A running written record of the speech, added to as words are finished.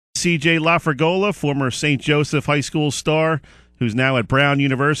CJ LaFragola, former St. Joseph High School star, who's now at Brown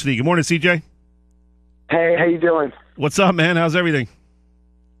University. Good morning, CJ. Hey, how you doing? What's up, man? How's everything?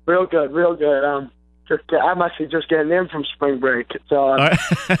 Real good, real good. I'm actually just getting in from spring break, so I'm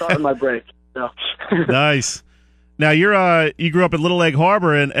starting my break. So. Nice. Now you grew up in Little Egg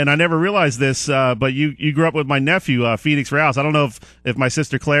Harbor, and I never realized this, but you grew up with my nephew, Phoenix Rouse. I don't know if my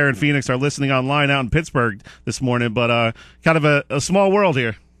sister Claire and Phoenix are listening online out in Pittsburgh this morning, but kind of a small world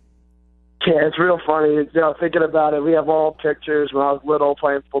here. Yeah, it's real funny. Thinking about it, we have all pictures when I was little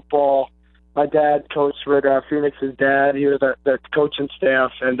playing football. My dad coached with Phoenix's dad. He was the coaching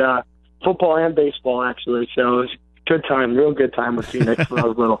staff, and football and baseball, actually. So it was a good time, real good time with Phoenix when I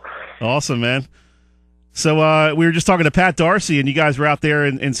was little. Awesome, man. So we were just talking to Pat Darcy, and you guys were out there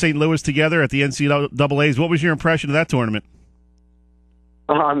in St. Louis together at the NCAAs. What was your impression of that tournament?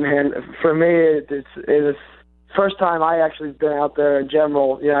 Oh, man, for me, it was first time I actually been out there in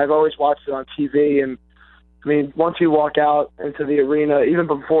general. I've always watched it on TV, and I mean, once you walk out into the arena, even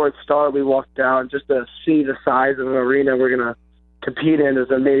before it started, we walked out, and just to see the size of an arena we're going to compete in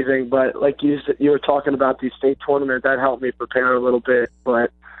is amazing. But like you were talking about the state tournament, that helped me prepare a little bit.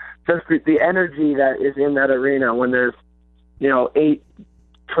 But just the energy that is in that arena when there's 8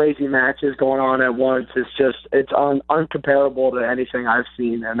 crazy matches going on at once, it's uncomparable to anything I've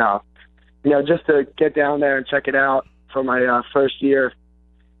seen. And just to get down there and check it out for my first year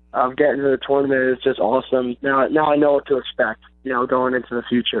of getting to the tournament is just awesome. Now I know what to expect, going into the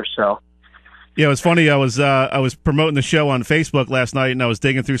future. So. Yeah, it was funny. I was promoting the show on Facebook last night, and I was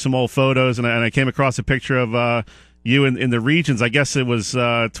digging through some old photos, and I came across a picture of you in the regions. I guess it was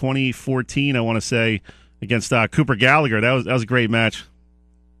 2014, I want to say, against Cooper Gallagher. That was a great match.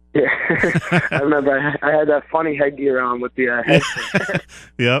 Yeah, I remember I had that funny headgear on with the headset.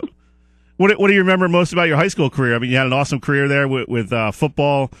 Yep. What do you remember most about your high school career? I mean, you had an awesome career there with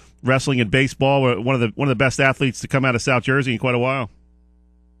football, wrestling, and baseball. One of the best athletes to come out of South Jersey in quite a while.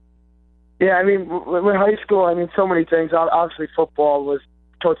 Yeah, I mean, with high school, I mean, so many things. Obviously, football was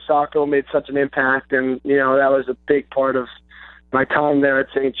Coach Sacco made such an impact, and that was a big part of my time there at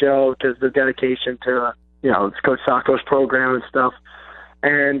St. Joe, because the dedication to Coach Sacco's program and stuff.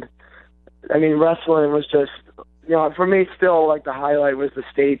 And I mean, wrestling was just for me still like the highlight was the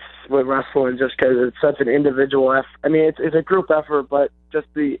states with wrestling, just because it's such an individual effort. I mean, it's a group effort, but just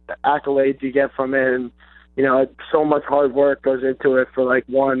the accolades you get from it, and so much hard work goes into it for like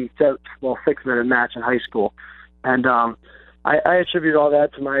 6-minute match in high school. And I attribute all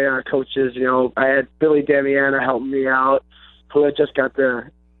that to my coaches. I had Billy Damiana helping me out, who had just got the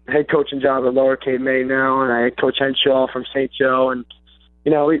head coaching job at Lower Cape May now, and I had Coach Henshaw from St. Joe. And,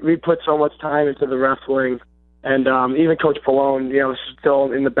 we put so much time into the wrestling. And even Coach Pallone, was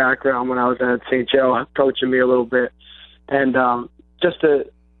still in the background when I was at St. Joe, coaching me a little bit. And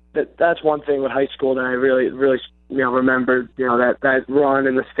that's one thing with high school that I really, really, remembered. That run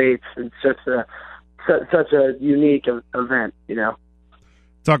in the States, and such a unique event.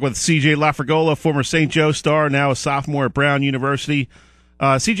 Talk with CJ LaFragola, former St. Joe star, now a sophomore at Brown University.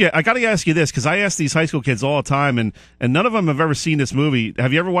 CJ, I got to ask you this, because I ask these high school kids all the time, and none of them have ever seen this movie.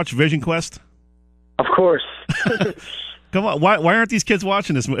 Have you ever watched Vision Quest? Of course. Come on, why aren't these kids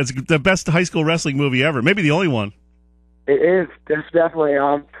watching this? It's the best high school wrestling movie ever, maybe the only one. It is. It's definitely.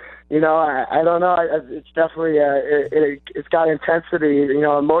 I don't know. It's definitely. It's got intensity. It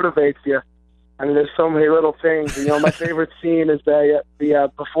motivates you. I mean, there's so many little things. My favorite scene is the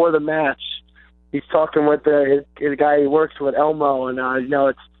before the match. He's talking with the guy he works with, Elmo, and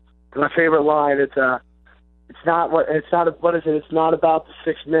it's my favorite line. It's not about the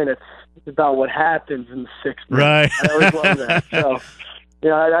 6 minutes. It's about what happens in the 6 minutes. Right. I always love that. So.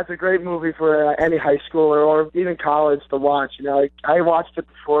 That's a great movie for any high schooler or even college to watch. I watched it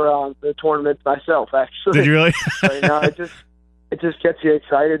before the tournament myself, actually. Did you really? So, it just gets you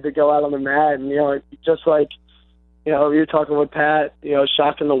excited to go out on the mat, and just like you're talking with Pat,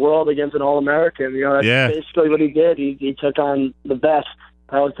 shocking the world against an All-American. That's basically what he did. He took on the best.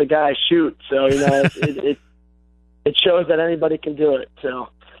 That was the guy. Shoot. So it shows that anybody can do it. So.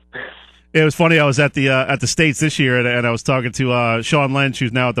 It was funny. I was at the States this year, and I was talking to Sean Lynch,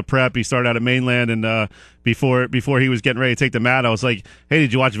 who's now at the Prep. He started out at Mainland, and before he was getting ready to take the mat, I was like, "Hey,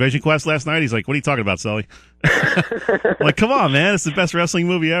 did you watch Vision Quest last night?" He's like, "What are you talking about, Sully?" I'm like, come on, man! It's the best wrestling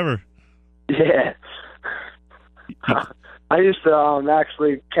movie ever. Yeah. I used to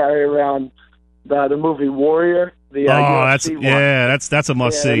actually carry around the movie Warrior. That's a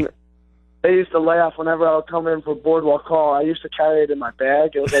must see. They used to laugh whenever I would come in for Boardwalk Hall. I used to carry it in my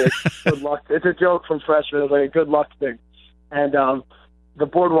bag. It was like a good luck. It's a joke from freshmen. It was like a good luck thing. And the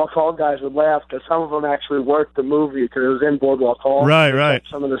Boardwalk Hall guys would laugh because some of them actually worked the movie because it was in Boardwalk Hall. Right.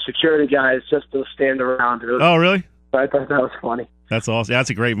 Some of the security guys just to stand around. Oh, really? I thought that was funny. That's awesome. That's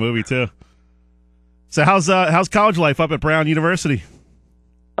a great movie too. So how's college life up at Brown University?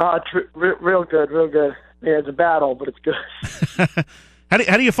 Real good, real good. Yeah, it's a battle, but it's good. How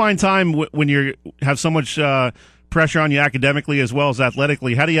do you find time when you have so much pressure on you academically as well as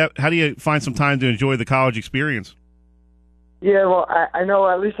athletically? How do you find some time to enjoy the college experience? Yeah, well, I know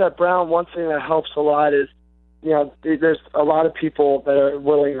at least at Brown, one thing that helps a lot is, there's a lot of people that are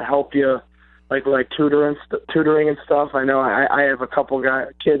willing to help you, like tutoring and stuff. I know I have a couple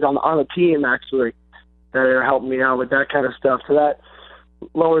kids on the team actually that are helping me out with that kind of stuff. So that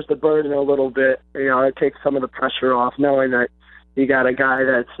lowers the burden a little bit. It takes some of the pressure off knowing that you got a guy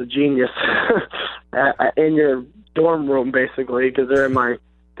that's a genius in your dorm room basically because they're in my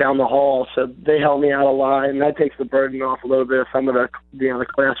down the hall, so they help me out a lot, and that takes the burden off a little bit of some of the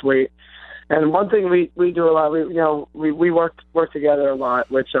class weight. And one thing we do a lot, we work together a lot,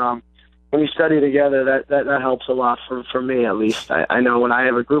 which when you study together, that helps a lot for me at least. I know when I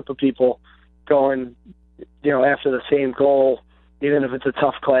have a group of people going, after the same goal, even if it's a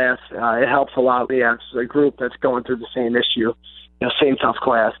tough class, it helps a lot. We have a group that's going through the same issue, same tough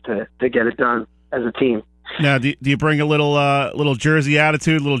class to get it done as a team. Now, do you bring a little Jersey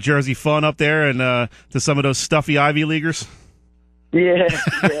attitude, a little Jersey fun up there, and to some of those stuffy Ivy Leaguers? Yeah,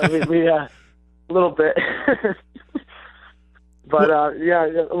 we a little bit. But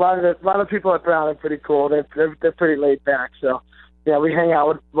a lot of people at Brown are pretty cool. They're pretty laid back. So yeah, we hang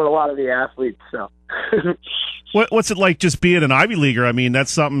out with a lot of the athletes. So. What's it like just being an Ivy Leaguer? I mean,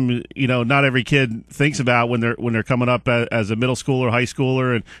 that's something not every kid thinks about when they're coming up as a middle schooler, high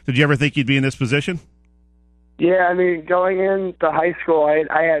schooler. And did you ever think you'd be in this position? Yeah, I mean, going into high school,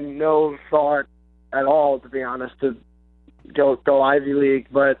 I had no thought at all, to be honest, to go Ivy League.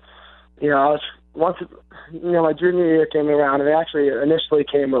 But I was once my junior year came around, and they actually initially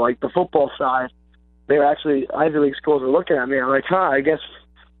came with the football side. They were actually Ivy League schools were looking at me. I'm like, I guess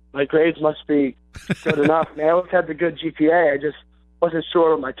my grades must be good enough. And I always had the good GPA. I just wasn't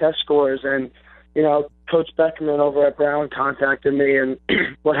sure of my test scores. And Coach Beckerman over at Brown contacted me, and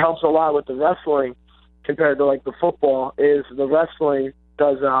what helps a lot with the wrestling compared to the football is the wrestling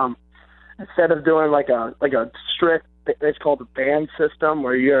does instead of doing like a strict, it's called a band system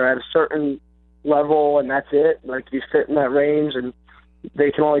where you're at a certain level and that's it, you fit in that range and they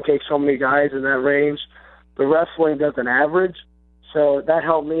can only take so many guys in that range. The wrestling does an average, so that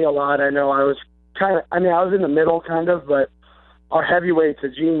helped me a lot. I know I was I was in the middle kind of, but our heavyweight's a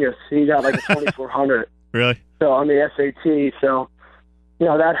genius. He got a 2400. Really? So on the SAT, so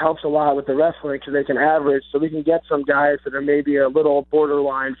that helps a lot with the wrestling because they can average. So we can get some guys that are maybe a little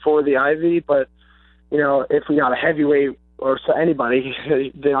borderline for the Ivy, but, if we got a heavyweight or anybody,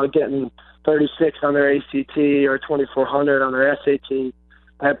 getting 36 on their ACT or 2400 on their SAT,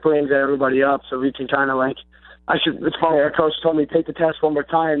 that brings everybody up. So we can kind of it's funny, our coach told me take the test one more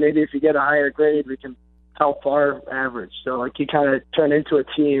time. Maybe if you get a higher grade, we can help our average. So you kind of turn into a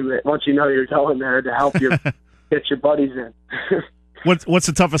team that once you're going there to help you get your buddies in. What's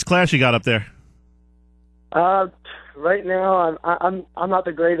the toughest class you got up there? Right now, I'm not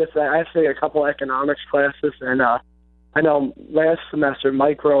the greatest. I have to take a couple economics classes, and I know last semester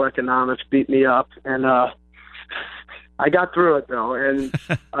microeconomics beat me up, and I got through it though. And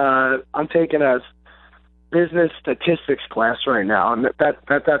I'm taking a business statistics class right now, and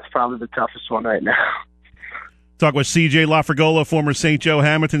that's probably the toughest one right now. Talk with CJ LaFragola, former St. Joe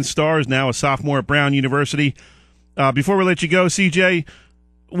Hamilton star, is now a sophomore at Brown University. Before we let you go, CJ,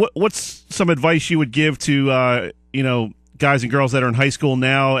 what's some advice you would give to guys and girls that are in high school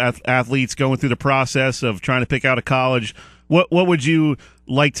now, athletes going through the process of trying to pick out a college? What would you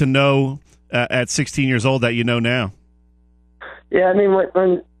like to know at 16 years old that you know now? Yeah, I mean,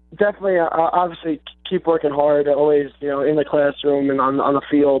 when definitely, obviously, keep working hard. Always, in the classroom and on the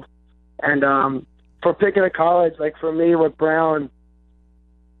field. And for picking a college, for me with Brown,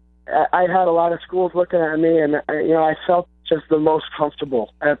 I had a lot of schools looking at me, and I felt just the most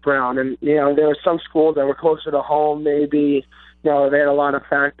comfortable at Brown. And there were some schools that were closer to home. Maybe they had a lot of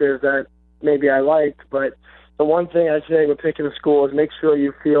factors that maybe I liked. But the one thing I say with picking a school is make sure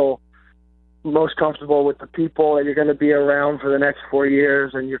you feel most comfortable with the people that you're going to be around for the next 4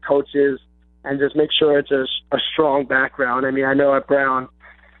 years and your coaches, and just make sure it's a strong background. I mean, I know at Brown,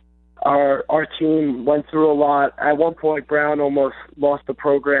 our team went through a lot. At one point, Brown almost lost the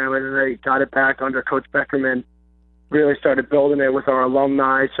program, and then they got it back under Coach Beckerman, really started building it with our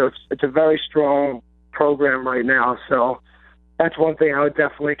alumni. So it's a very strong program right now. So that's one thing I would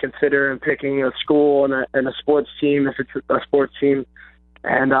definitely consider in picking a school and a sports team, if it's a sports team,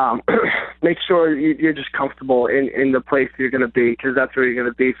 and make sure you're just comfortable in the place you're going to be, because that's where you're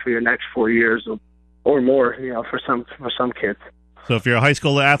going to be for your next 4 years or more, for some kids. So if you're a high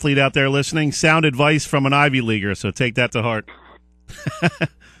school athlete out there listening, sound advice from an Ivy Leaguer, so take that to heart.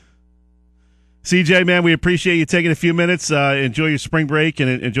 CJ, man, we appreciate you taking a few minutes. Enjoy your spring break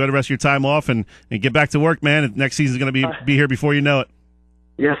and enjoy the rest of your time off, and get back to work, man. Next season's going to be here before you know it.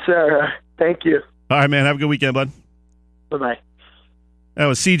 Yes, sir. Thank you. All right, man. Have a good weekend, bud. Bye-bye. That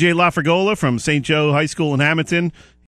was CJ LaFragola from St. Joe High School in Hamilton.